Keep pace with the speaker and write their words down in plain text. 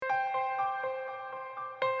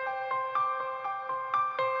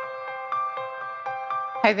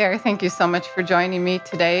Hi there. Thank you so much for joining me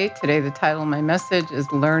today. Today, the title of my message is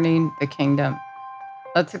Learning the Kingdom.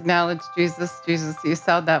 Let's acknowledge Jesus. Jesus, you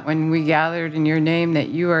said that when we gathered in your name, that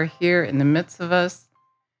you are here in the midst of us.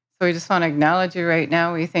 So we just want to acknowledge you right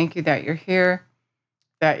now. We thank you that you're here,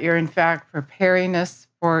 that you're in fact preparing us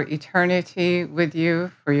for eternity with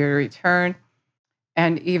you, for your return,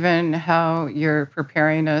 and even how you're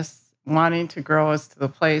preparing us, wanting to grow us to the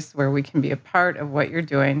place where we can be a part of what you're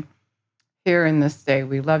doing here in this day.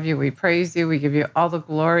 We love you. We praise you. We give you all the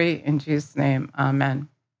glory in Jesus' name. Amen.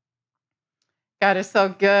 God is so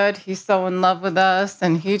good. He's so in love with us,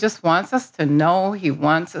 and he just wants us to know. He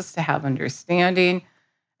wants us to have understanding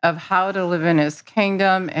of how to live in his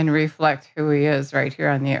kingdom and reflect who he is right here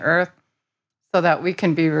on the earth so that we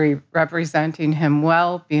can be representing him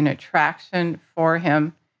well, be an attraction for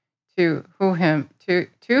him, to him,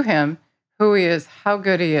 who he is, how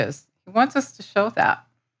good he is. He wants us to show that.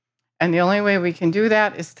 And the only way we can do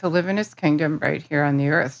that is to live in his kingdom right here on the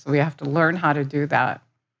earth. So we have to learn how to do that.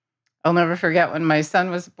 I'll never forget when my son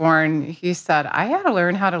was born, he said, I had to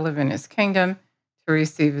learn how to live in his kingdom to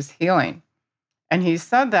receive his healing. And he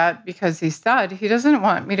said that because he said he doesn't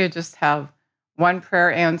want me to just have one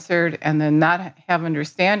prayer answered and then not have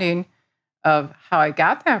understanding of how I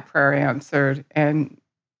got that prayer answered. And,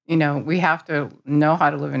 we have to know how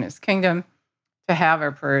to live in his kingdom to have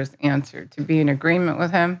our prayers answered, to be in agreement with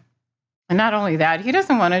him. And not only that, he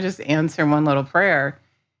doesn't want to just answer one little prayer.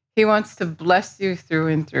 He wants to bless you through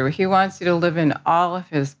and through. He wants you to live in all of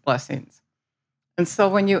his blessings. And so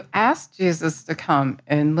when you ask Jesus to come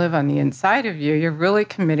and live on the inside of you, you're really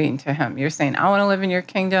committing to him. You're saying, I want to live in your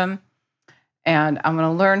kingdom, and I'm going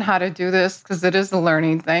to learn how to do this because it is a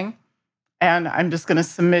learning thing. And I'm just going to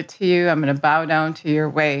submit to you. I'm going to bow down to your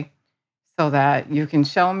way so that you can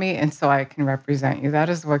show me and so I can represent you. That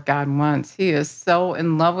is what God wants. He is so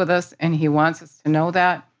in love with us, and he wants us to know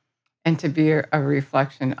that and to be a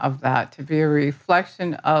reflection of that, to be a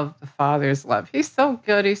reflection of the Father's love. He's so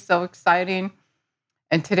good. He's so exciting.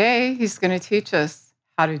 And today he's going to teach us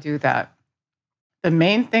how to do that. The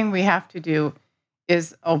main thing we have to do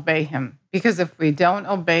is obey him, because if we don't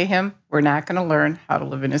obey him, we're not going to learn how to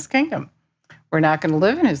live in his kingdom. We're not going to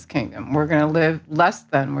live in his kingdom. We're going to live less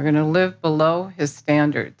than. We're going to live below his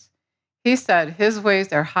standards. He said his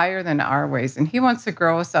ways are higher than our ways, and he wants to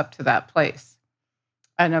grow us up to that place.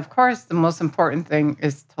 And of course, the most important thing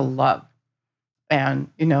is to love. And,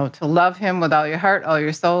 to love him with all your heart, all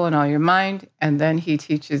your soul, and all your mind. And then he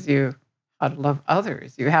teaches you how to love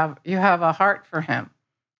others. You have a heart for him.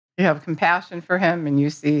 You have compassion for him, and you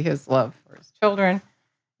see his love for his children.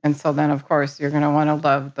 And so then, of course, you're going to want to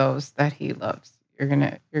love those that he loves. You're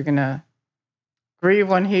going to grieve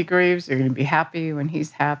when he grieves. You're going to be happy when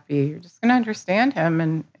he's happy. You're just going to understand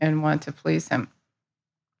him and want to please him.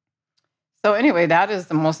 So anyway, that is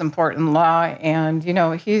the most important law. And,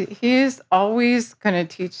 he's always going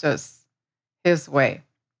to teach us his way.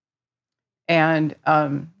 And,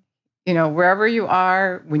 wherever you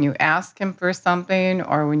are, when you ask him for something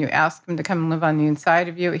or when you ask him to come and live on the inside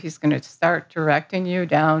of you, he's going to start directing you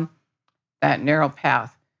down that narrow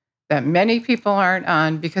path that many people aren't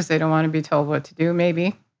on because they don't want to be told what to do,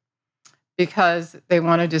 maybe because they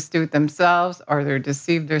want to just do it themselves or they're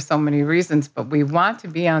deceived. There's so many reasons, but we want to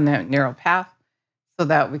be on that narrow path so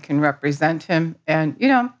that we can represent him. And,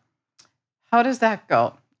 how does that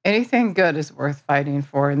go? Anything good is worth fighting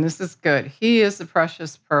for, and this is good. He is the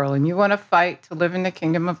precious pearl, and you want to fight to live in the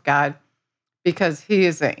kingdom of God because he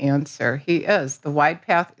is the answer. He is. The wide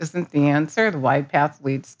path isn't the answer. The wide path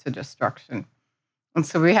leads to destruction. And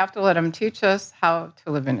so we have to let him teach us how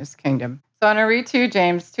to live in his kingdom. So I'm going to read to you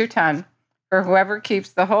James 2:10. For whoever keeps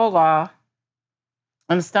the whole law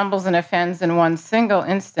and stumbles and offends in one single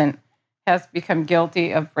instant has become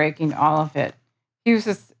guilty of breaking all of it.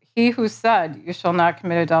 He who said, you shall not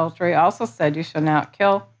commit adultery, also said, you shall not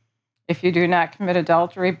kill. If you do not commit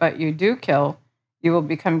adultery, but you do kill, you will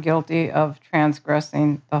become guilty of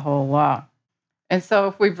transgressing the whole law. And so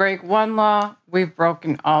if we break one law, we've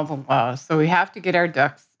broken all the laws. So we have to get our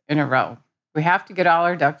ducks in a row. We have to get all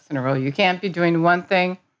our ducks in a row. You can't be doing one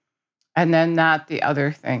thing and then not the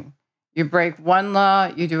other thing. You break one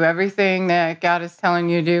law, you do everything that God is telling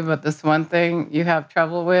you to do, but this one thing you have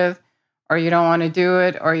trouble with, or you don't want to do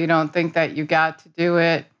it, or you don't think that you got to do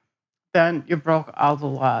it, then you broke all the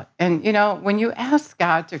law. And, when you ask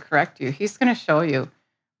God to correct you, he's going to show you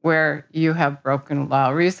where you have broken law.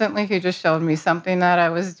 Recently, he just showed me something that I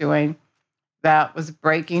was doing that was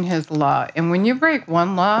breaking his law. And when you break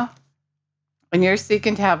one law, when you're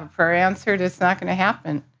seeking to have a prayer answered, it's not going to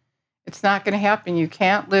happen. It's not going to happen. You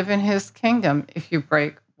can't live in his kingdom if you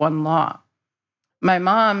break one law. My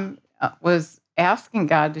mom was asking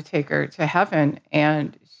God to take her to heaven,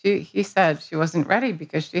 and he said she wasn't ready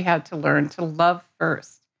because she had to learn to love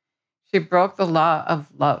first. She broke the law of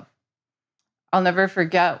love. I'll never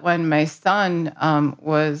forget when my son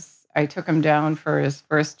I took him down for his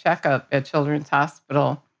first checkup at Children's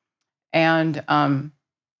Hospital, and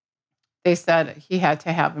they said he had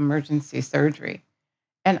to have emergency surgery.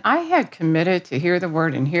 And I had committed to hear the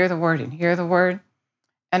word and hear the word and hear the word.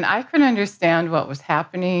 And I couldn't understand what was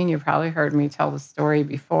happening. You probably heard me tell the story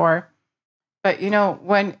before. But,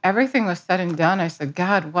 when everything was said and done, I said,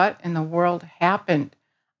 God, what in the world happened?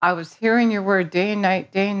 I was hearing your word day and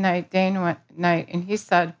night, day and night, day and night. And he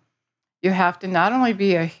said, you have to not only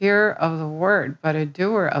be a hearer of the word, but a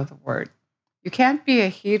doer of the word. You can't be a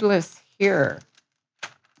heedless hearer.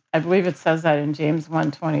 I believe it says that in James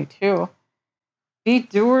 1:22. Be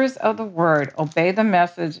doers of the word, obey the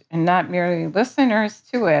message, and not merely listeners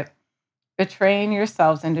to it, betraying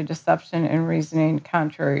yourselves into deception and reasoning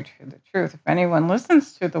contrary to the truth. If anyone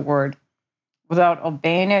listens to the word without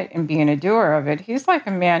obeying it and being a doer of it, he's like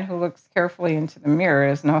a man who looks carefully into the mirror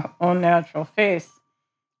at his own natural face,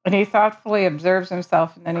 and he thoughtfully observes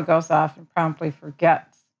himself, and then he goes off and promptly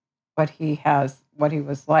forgets what he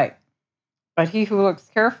was like. But he who looks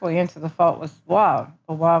carefully into the faultless law,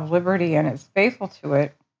 the law of liberty, and is faithful to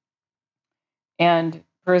it, and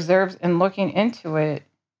preserves in looking into it,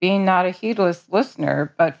 being not a heedless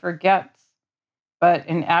listener, but forgets, but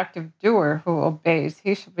an active doer who obeys,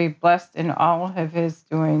 he shall be blessed in all of his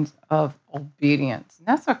doings of obedience. And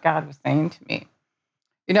that's what God was saying to me.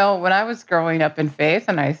 When I was growing up in faith,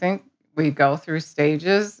 and I think we go through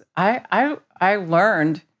stages, I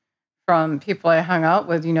learned from people I hung out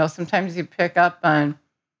with, sometimes you pick up on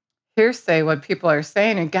hearsay, what people are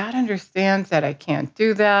saying, and God understands that I can't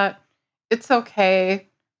do that. It's okay.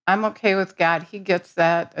 I'm okay with God. He gets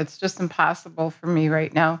that. It's just impossible for me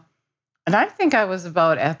right now. And I think I was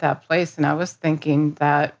about at that place, and I was thinking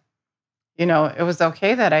that, it was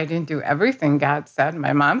okay that I didn't do everything God said.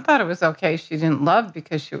 My mom thought it was okay she didn't love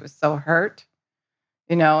because she was so hurt.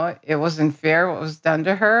 It wasn't fair what was done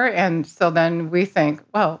to her. And so then we think,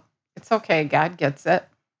 well, it's okay. God gets it.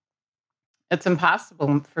 It's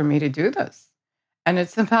impossible for me to do this. And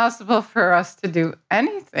it's impossible for us to do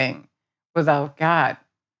anything without God.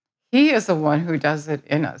 He is the one who does it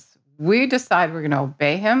in us. We decide we're going to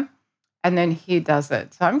obey him, and then he does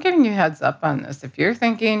it. So I'm giving you heads up on this. If you're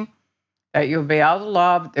thinking that you obey all the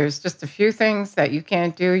law, but there's just a few things that you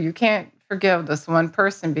can't do, you can't forgive this one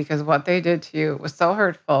person because what they did to you was so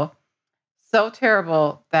hurtful, so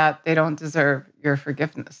terrible that they don't deserve your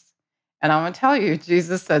forgiveness. And I want to tell you,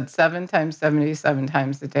 Jesus said 7 times 77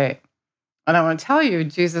 times a day. And I want to tell you,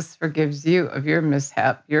 Jesus forgives you of your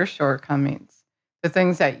mishap, your shortcomings, the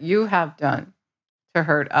things that you have done to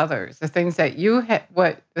hurt others, the things that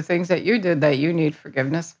the things that you did that you need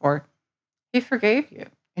forgiveness for. He forgave you,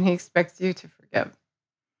 and he expects you to forgive.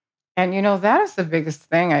 And that is the biggest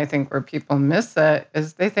thing I think where people miss it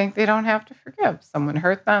is they think they don't have to forgive. Someone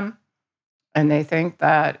hurt them, and they think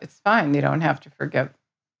that it's fine. They don't have to forgive.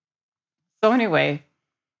 So anyway,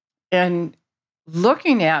 in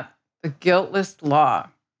looking at the guiltless law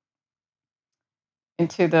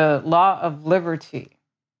into the law of liberty,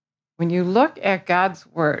 when you look at God's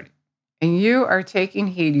word and you are taking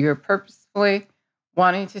heed, you're purposefully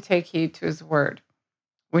wanting to take heed to his word.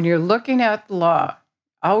 When you're looking at the law,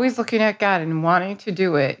 always looking at God and wanting to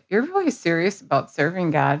do it, you're really serious about serving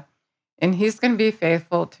God, and he's going to be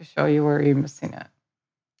faithful to show you where you're missing it.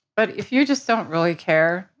 But if you just don't really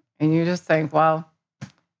care and you just think, well,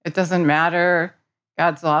 it doesn't matter,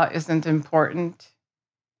 God's law isn't important,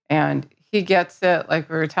 and he gets it, like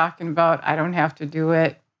we were talking about, I don't have to do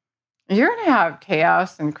it, you're going to have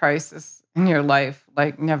chaos and crisis in your life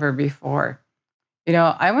like never before.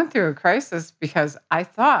 I went through a crisis because I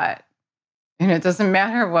thought, and it doesn't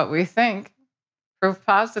matter what we think, proof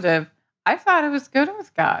positive, I thought I was good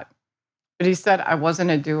with God. But he said I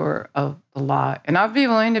wasn't a doer of the law. And I'll be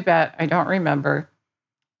willing to bet, I don't remember,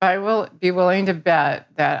 but I will be willing to bet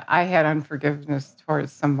that I had unforgiveness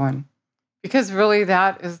towards someone. Because really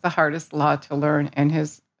that is the hardest law to learn, and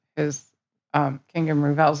his kingdom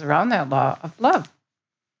revolves around that law of love.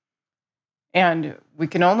 And we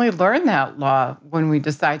can only learn that law when we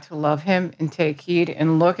decide to love him and take heed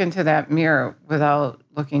and look into that mirror without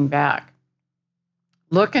looking back.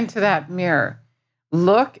 Look into that mirror.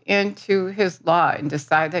 Look into his law and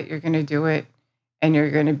decide that you're going to do it, and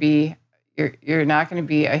you're not going to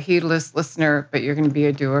be a heedless listener, but you're going to be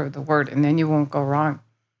a doer of the word, and then you won't go wrong.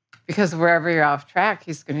 Because wherever you're off track,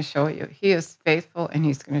 he's going to show you. He is faithful, and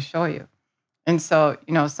he's going to show you. And so,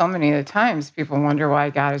 so many of the times people wonder why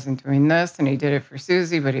God isn't doing this, and he did it for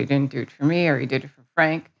Susie, but he didn't do it for me, or he did it for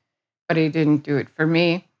Frank, but he didn't do it for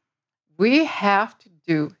me. We have to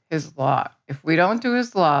do his law. If we don't do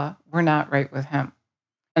his law, we're not right with him.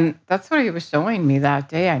 And that's what he was showing me that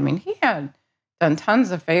day. I mean, he had done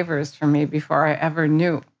tons of favors for me before I ever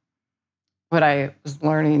knew what I was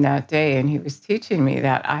learning that day. And he was teaching me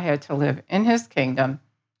that I had to live in his kingdom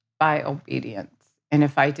by obedience. And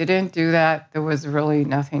if I didn't do that, there was really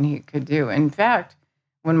nothing he could do. In fact,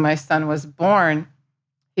 when my son was born,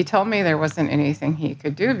 he told me there wasn't anything he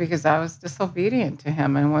could do because I was disobedient to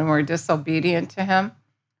him. And when we're disobedient to him,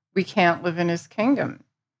 we can't live in his kingdom.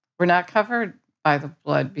 We're not covered by the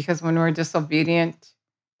blood because when we're disobedient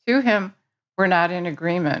to him, we're not in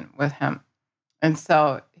agreement with him. And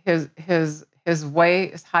so his way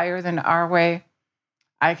is higher than our way.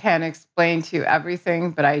 I can't explain to you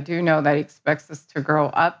everything, but I do know that he expects us to grow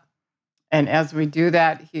up. And as we do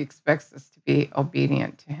that, he expects us to be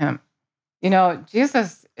obedient to him.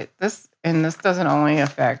 Jesus, this doesn't only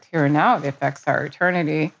affect here and now, it affects our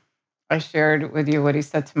eternity. I shared with you what he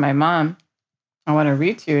said to my mom. I want to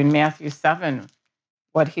read to you in Matthew 7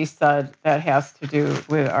 what he said that has to do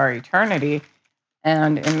with our eternity.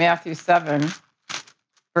 And in Matthew 7,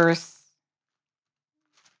 let's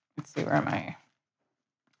see, where am I?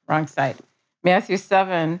 Wrong side. Matthew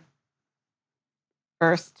 7,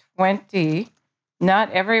 verse 20,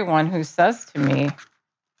 not everyone who says to me,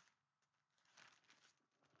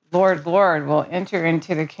 Lord, Lord, will enter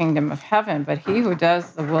into the kingdom of heaven, but he who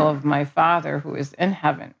does the will of my Father who is in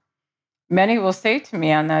heaven. Many will say to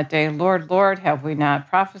me on that day, Lord, Lord, have we not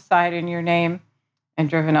prophesied in your name and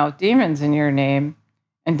driven out demons in your name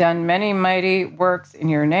and done many mighty works in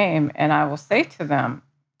your name? And I will say to them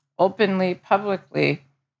openly, publicly,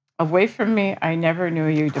 away from me, I never knew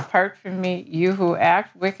you. Depart from me, you who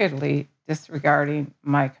act wickedly, disregarding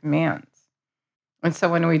my commands. And so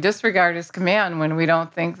when we disregard his command, when we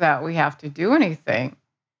don't think that we have to do anything,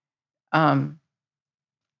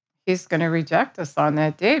 he's going to reject us on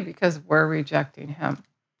that day because we're rejecting him.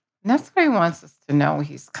 And that's what he wants us to know.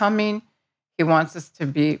 He's coming. He wants us to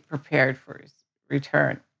be prepared for his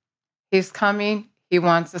return. He's coming. He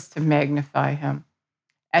wants us to magnify him.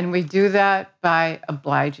 And we do that by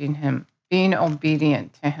obliging him, being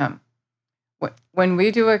obedient to him. When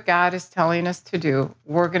we do what God is telling us to do,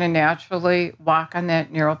 we're going to naturally walk on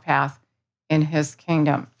that narrow path in his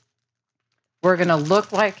kingdom. We're going to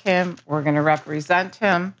look like him. We're going to represent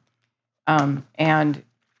him. And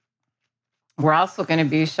we're also going to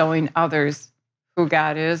be showing others who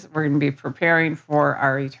God is. We're going to be preparing for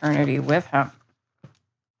our eternity with him.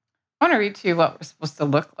 I want to read to you what we're supposed to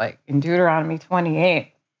look like. In Deuteronomy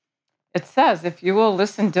 28, it says, if you will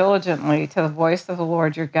listen diligently to the voice of the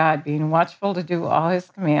Lord your God, being watchful to do all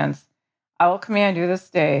his commands, I will command you this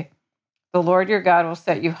day, the Lord your God will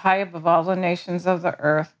set you high above all the nations of the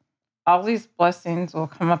earth. All these blessings will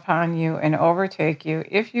come upon you and overtake you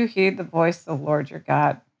if you heed the voice of the Lord your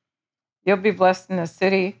God. You'll be blessed in the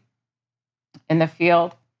city, in the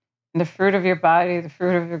field, in the fruit of your body, the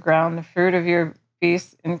fruit of your ground, the fruit of your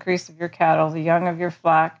beasts, increase of your cattle, the young of your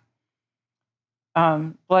flock.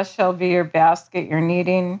 Blessed shall be your basket, your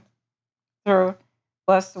kneading through.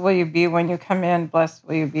 Blessed will you be when you come in. Blessed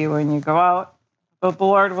will you be when you go out. The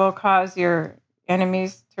Lord will cause your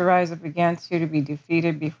enemies to rise up against you, to be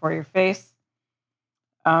defeated before your face.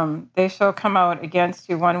 They shall come out against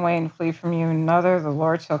you one way and flee from you another. The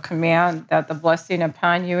Lord shall command that the blessing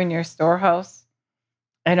upon you in your storehouse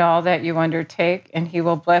and all that you undertake, and he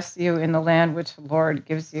will bless you in the land which the Lord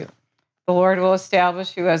gives you. The Lord will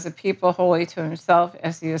establish you as a people holy to himself,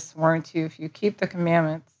 as he has sworn to you, if you keep the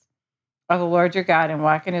commandments of the Lord your God and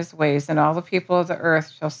walk in his ways, and all the people of the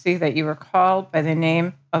earth shall see that you are called by the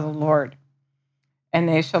name of the Lord, and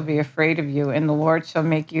they shall be afraid of you. And the Lord shall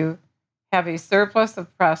make you have a surplus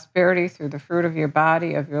of prosperity through the fruit of your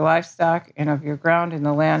body, of your livestock, and of your ground in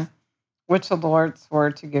the land which the Lord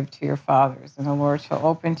swore to give to your fathers. And the Lord shall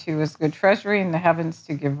open to you his good treasury in the heavens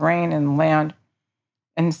to give rain in the land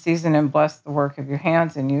in season, and bless the work of your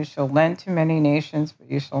hands. And you shall lend to many nations,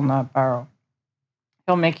 but you shall not borrow.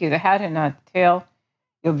 He'll make you the head and not the tail.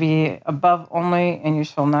 You'll be above only, and you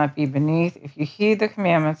shall not be beneath. If you heed the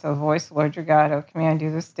commandments of the voice of the Lord your God, I'll command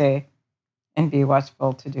you this day, and be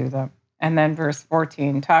watchful to do them. And then verse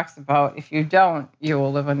 14 talks about if you don't, you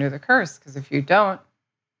will live under the curse. Because if you don't,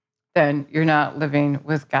 then you're not living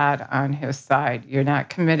with God on his side. You're not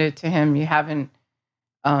committed to him. You haven't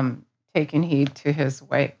taken heed to his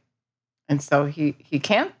way. And so he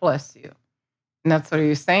can't bless you. And that's what he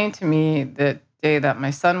was saying to me the day that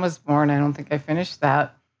my son was born. I don't think I finished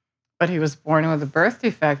that. but he was born with a birth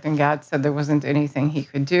defect, and God said there wasn't anything he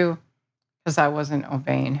could do because I wasn't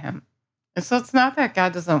obeying him. And so it's not that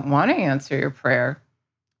God doesn't want to answer your prayer,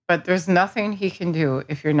 but there's nothing he can do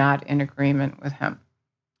if you're not in agreement with him.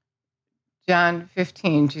 John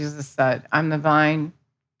 15, Jesus said, I'm the vine,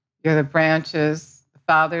 you're the branches, the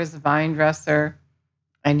Father is the vine dresser,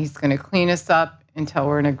 and he's going to clean us up until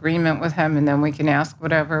we're in agreement with him, and then we can ask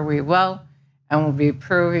whatever we will, and we'll be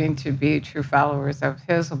proving to be true followers of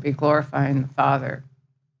his, we'll be glorifying the Father.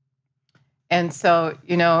 And so,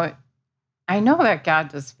 I know that God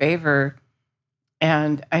does favor,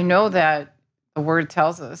 and I know that the word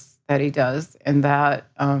tells us that he does, and that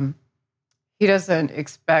he doesn't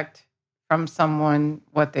expect from someone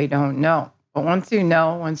what they don't know. But once you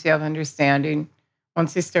know, once you have understanding,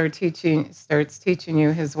 once he starts teaching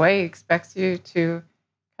you his way, he expects you to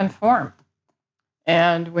conform.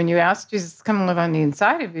 And when you ask Jesus to come live on the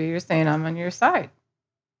inside of you, you're saying, I'm on your side.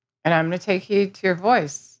 And I'm going to take heed to your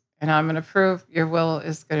voice. And I'm going to prove your will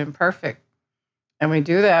is good and perfect. And we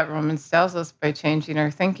do that, Romans tells us, by changing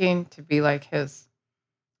our thinking to be like his.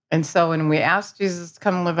 And so when we ask Jesus to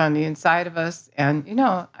come live on the inside of us, and,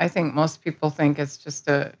 I think most people think it's just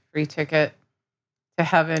a free ticket to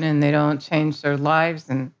heaven and they don't change their lives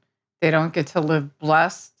and they don't get to live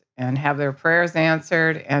blessed and have their prayers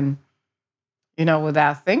answered. And, with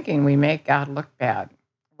that thinking, we make God look bad.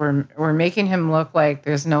 We're making him look like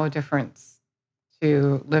there's no difference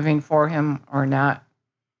to living for him or not.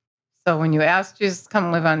 So when you ask Jesus to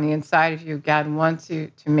come live on the inside of you, God wants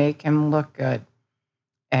you to make him look good.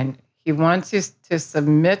 And he wants you to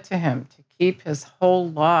submit to him, to keep his whole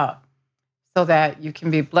law, so that you can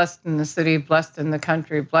be blessed in the city, blessed in the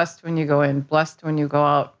country, blessed when you go in, blessed when you go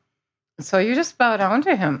out. And so you just bow down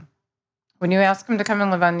to him. When you ask him to come and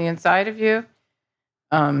live on the inside of you,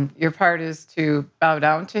 your part is to bow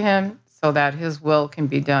down to him so that his will can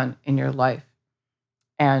be done in your life.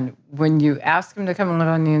 And when you ask him to come and live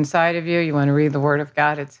on the inside of you, you want to read the word of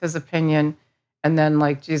God. It's his opinion. And then,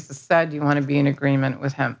 like Jesus said, you want to be in agreement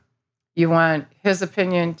with him. You want his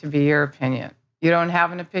opinion to be your opinion. You don't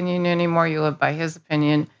have an opinion anymore. You live by his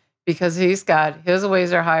opinion because he's God. His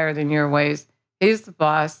ways are higher than your ways. He's the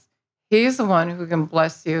boss. He's the one who can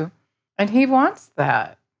bless you. And he wants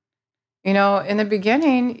that. In the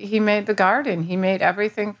beginning, he made the garden. He made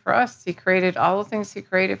everything for us. He created all the things he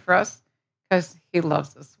created for us because he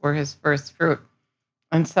loves us. We're his first fruit.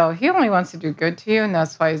 And so he only wants to do good to you, and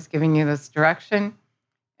that's why he's giving you this direction.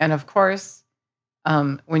 And of course,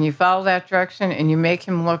 when you follow that direction and you make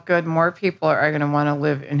him look good, more people are going to want to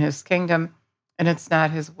live in his kingdom, and it's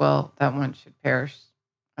not his will that one should perish.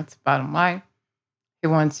 That's the bottom line. He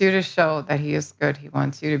wants you to show that he is good. He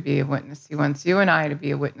wants you to be a witness. He wants you and I to be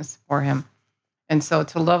a witness for him. And so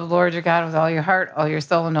to love the Lord your God with all your heart, all your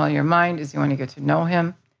soul, and all your mind is you want to get to know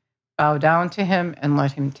him, bow down to him, and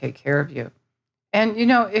let him take care of you. And,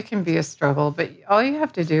 it can be a struggle, but all you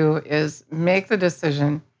have to do is make the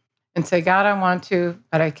decision and say, God, I want to,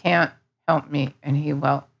 but I can't. Help me, and he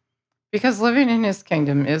will. Because living in his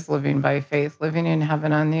kingdom is living by faith. Living in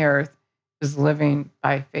heaven on the earth is living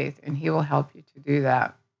by faith, and he will help you to do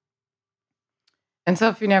that. And so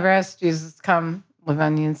if you never asked Jesus to come live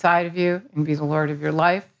on the inside of you and be the Lord of your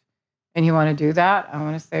life, and you want to do that, I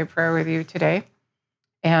want to say a prayer with you today.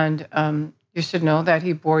 And you should know that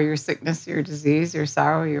he bore your sickness, your disease, your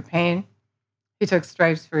sorrow, your pain. He took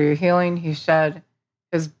stripes for your healing. He shed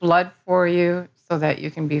his blood for you so that you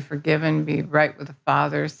can be forgiven, be right with the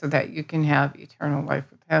Father, so that you can have eternal life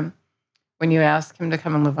with him. When you ask him to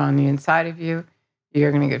come and live on the inside of you,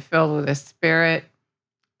 you're going to get filled with his Spirit,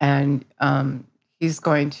 and he's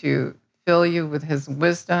going to fill you with his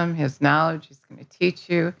wisdom, his knowledge. He's going to teach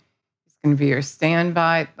you. He's going to be your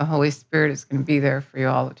standby. The Holy Spirit is going to be there for you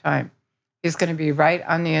all the time. He's going to be right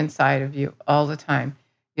on the inside of you all the time.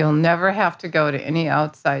 You'll never have to go to any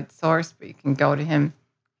outside source, but you can go to him.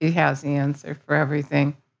 He has the answer for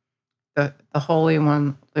everything. The Holy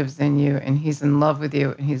One lives in you, and he's in love with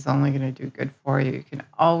you, and he's only going to do good for you. You can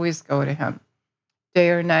always go to him, day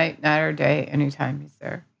or night, night or day, anytime he's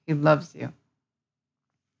there. He loves you.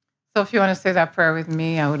 So if you want to say that prayer with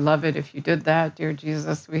me, I would love it if you did that. Dear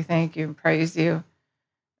Jesus, we thank you and praise you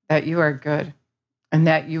that you are good and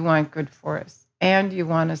that you want good for us, and you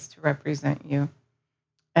want us to represent you.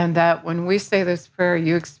 And that when we say this prayer,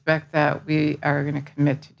 you expect that we are going to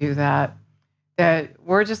commit to do that. That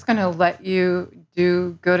we're just going to let you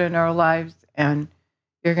do good in our lives, and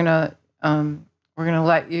we're going to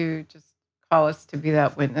let you just call us to be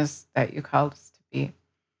that witness that you called us to be.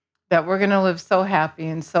 That we're going to live so happy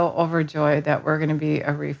and so overjoyed that we're going to be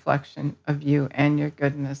a reflection of you and your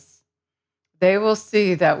goodness. They will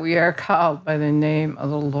see that we are called by the name of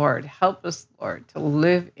the Lord. Help us, Lord, to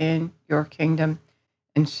live in your kingdom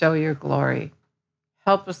and show your glory.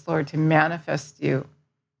 Help us, Lord, to manifest you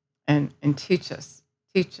and teach us.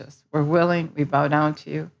 Teach us. We're willing. We bow down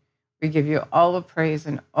to you. We give you all the praise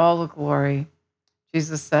and all the glory.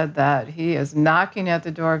 Jesus said that he is knocking at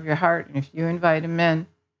the door of your heart, and if you invite him in,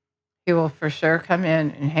 he will for sure come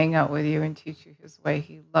in and hang out with you and teach you his way.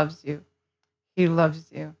 He loves you. He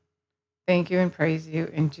loves you. Thank you and praise you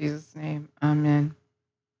in Jesus' name. Amen.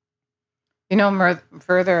 You know,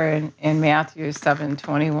 further in Matthew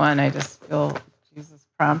 7:21, I just feel Jesus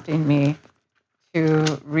prompting me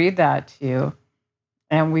to read that to you.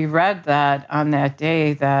 And we read that on that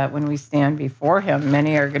day that when we stand before him,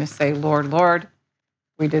 many are going to say, Lord, Lord,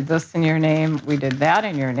 we did this in your name, we did that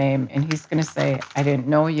in your name. And he's going to say, I didn't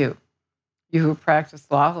know you, you who practice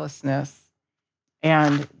lawlessness.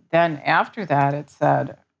 And then after that, it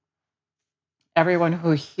said, everyone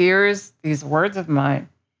who hears these words of mine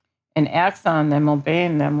and acts on them,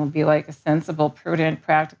 obeying them, will be like a sensible, prudent,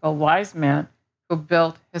 practical, wise man who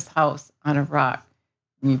built his house on a rock.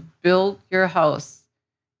 You build your house,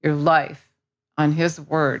 your life, on his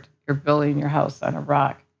word. You're building your house on a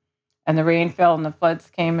rock. And the rain fell, and the floods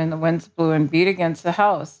came, and the winds blew and beat against the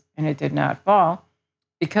house, and it did not fall,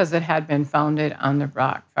 because it had been founded on the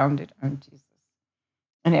rock, founded on Jesus.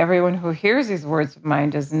 And everyone who hears these words of mine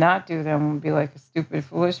does not do them will be like a stupid,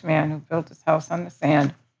 foolish man who built his house on the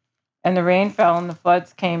sand. And the rain fell, and the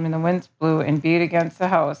floods came, and the winds blew and beat against the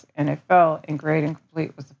house, and it fell, and great and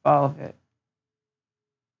complete was the fall of it.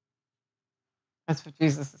 That's what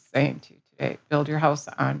Jesus is saying to you today. Build your house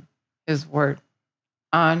on his word,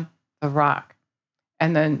 on the rock.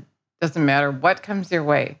 And then doesn't matter what comes your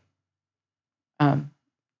way,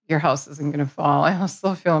 your house isn't going to fall. I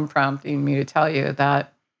also feel him prompting me to tell you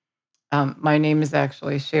that my name is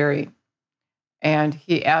actually Sherry. And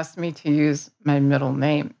he asked me to use my middle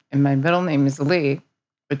name. And my middle name is Lee,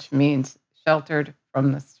 which means sheltered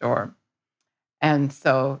from the storm. And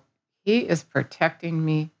so he is protecting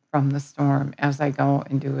me from the storm as I go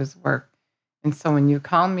and do his work. And so when you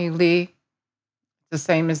call me Lee, it's the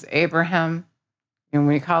same as Abraham. And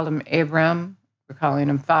when we call him Abram, we're calling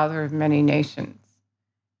him Father of Many Nations.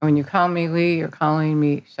 And when you call me Lee, you're calling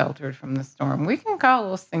me sheltered from the storm. We can call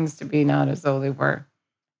those things to be not as though they were.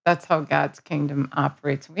 That's how God's kingdom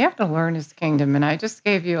operates. We have to learn his kingdom. And I just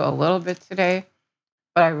gave you a little bit today,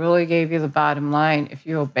 but I really gave you the bottom line. If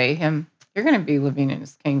you obey him, you're going to be living in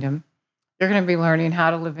his kingdom. You're going to be learning how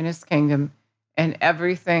to live in his kingdom. And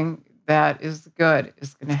everything that is good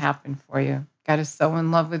is going to happen for you. God is so in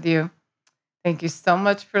love with you. Thank you so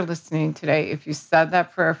much for listening today. If you said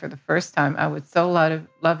that prayer for the first time, I would so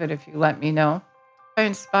love it if you let me know. If I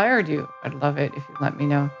inspired you, I'd love it if you let me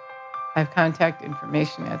know. I have contact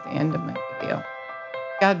information at the end of my video.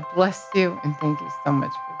 God bless you, and thank you so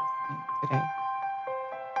much for listening today.